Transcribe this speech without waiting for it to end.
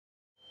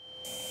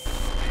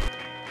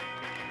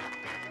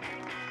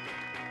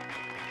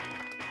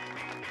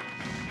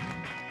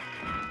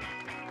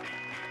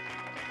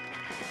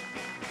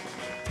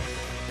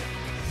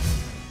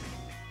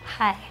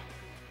Hi,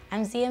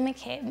 I'm Zia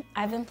McCabe.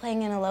 I've been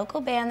playing in a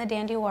local band, the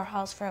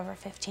Warhols, for over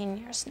 15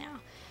 years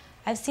now.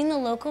 I've seen the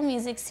local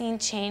music scene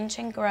change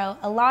and grow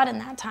a lot in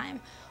that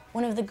time.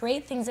 One of the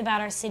great things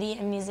about our city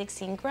and music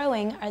scene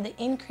growing are the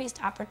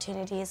increased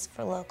opportunities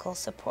for local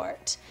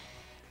support.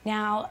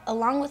 Now,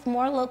 along with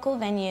more local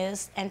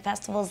venues and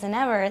festivals than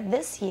ever,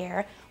 this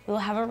year we will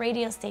have a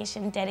radio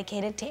station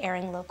dedicated to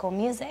airing local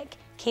music.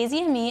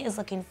 KZME is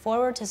looking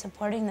forward to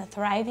supporting the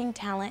thriving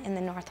talent in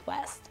the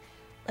Northwest.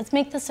 Let's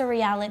make this a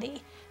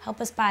reality. Help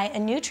us buy a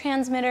new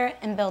transmitter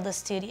and build a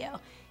studio.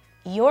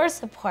 Your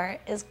support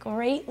is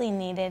greatly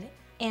needed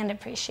and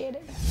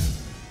appreciated.